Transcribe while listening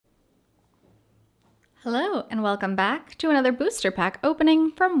Hello and welcome back to another booster pack opening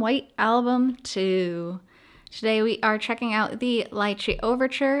from White Album 2. Today we are checking out the Lycee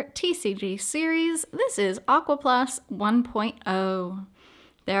Overture TCG series. This is Aquaplus 1.0.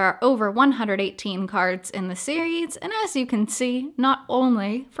 There are over 118 cards in the series, and as you can see, not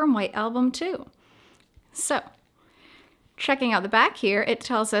only from White Album 2. So, checking out the back here, it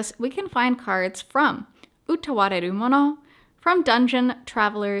tells us we can find cards from Utawareru Mono, from Dungeon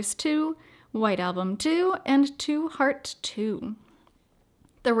Travelers 2, White Album 2, and 2 Heart 2.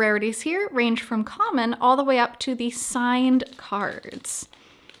 The rarities here range from common all the way up to the signed cards.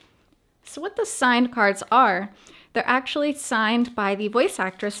 So what the signed cards are, they're actually signed by the voice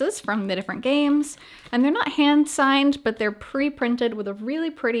actresses from the different games, and they're not hand signed, but they're pre-printed with a really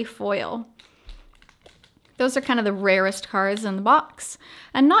pretty foil. Those are kind of the rarest cards in the box,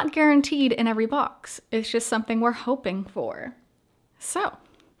 and not guaranteed in every box. It's just something we're hoping for. So,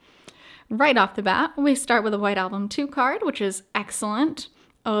 right off the bat, we start with a White Album 2 card, which is excellent.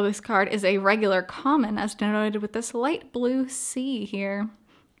 Oh, this card is a regular common, as denoted with this light blue C here.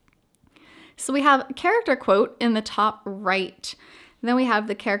 So we have a character quote in the top right. Then we have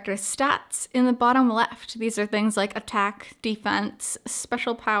the character stats in the bottom left. These are things like attack, defense,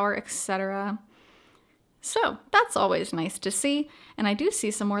 special power, etc. So that's always nice to see. And I do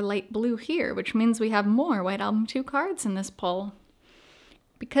see some more light blue here, which means we have more White Album 2 cards in this pull.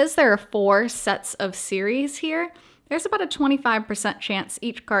 Because there are 4 sets of series here, there's about a 25% chance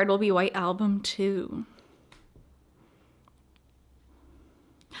each card will be White Album 2.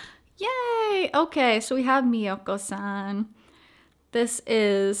 Yay! Okay, so we have Miyoko-san. This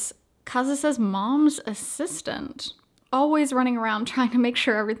is Kazusa's mom's assistant, always running around trying to make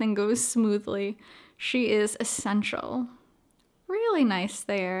sure everything goes smoothly. She is essential. Really nice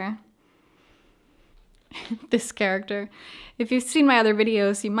there. This character. If you've seen my other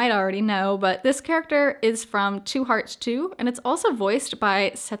videos, you might already know, but this character is from 2 Heart 2, and it's also voiced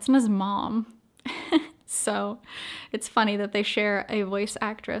by Setsuna's mom. So it's funny that they share a voice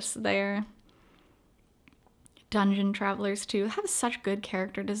actress there. Dungeon Travelers 2 have such good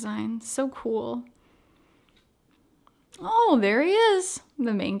character design. So cool. Oh, there he is.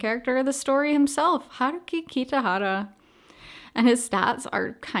 The main character of the story himself, Haruki Kitahara. And his stats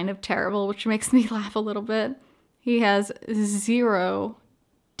are kind of terrible, which makes me laugh a little bit. He has 0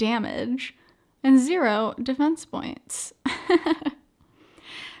 damage and 0 defense points.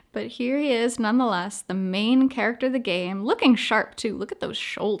 But here he is, nonetheless, the main character of the game, looking sharp too. Look at those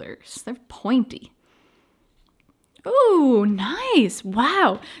shoulders. They're pointy. Ooh, nice.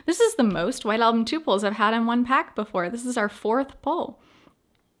 Wow. This is the most White Album 2 pulls I've had in one pack before. This is our 4th pull.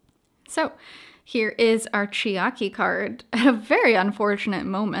 So, here is our Chiaki card at a very unfortunate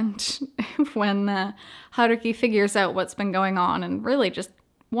moment when Haruki figures out what's been going on and really just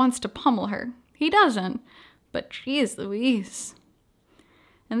wants to pummel her. He doesn't, but geez Louise.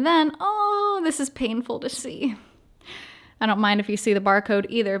 And then, oh, this is painful to see. I don't mind if you see the barcode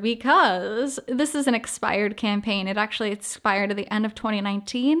either because this is an expired campaign. It actually expired at the end of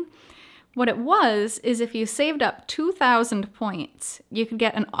 2019. What it was is if you saved up 2,000 points, you could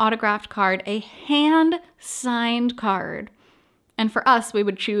get an autographed card, a hand-signed card. And for us, we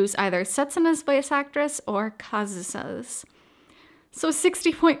would choose either Setsuna's voice actress or Kazusa's. So a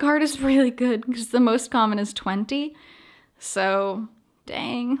 60-point card is really good because the most common is 20. So,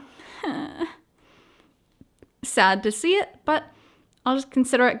 dang. Sad to see it, but I'll just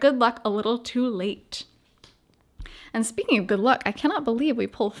consider it good luck a little too late. And speaking of good luck, I cannot believe we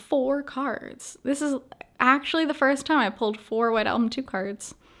pulled 4 cards. This is actually the first time I pulled 4 White Album 2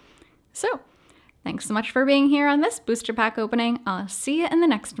 cards. So, thanks so much for being here on this booster pack opening. I'll see you in the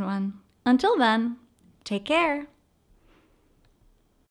next one. Until then, take care.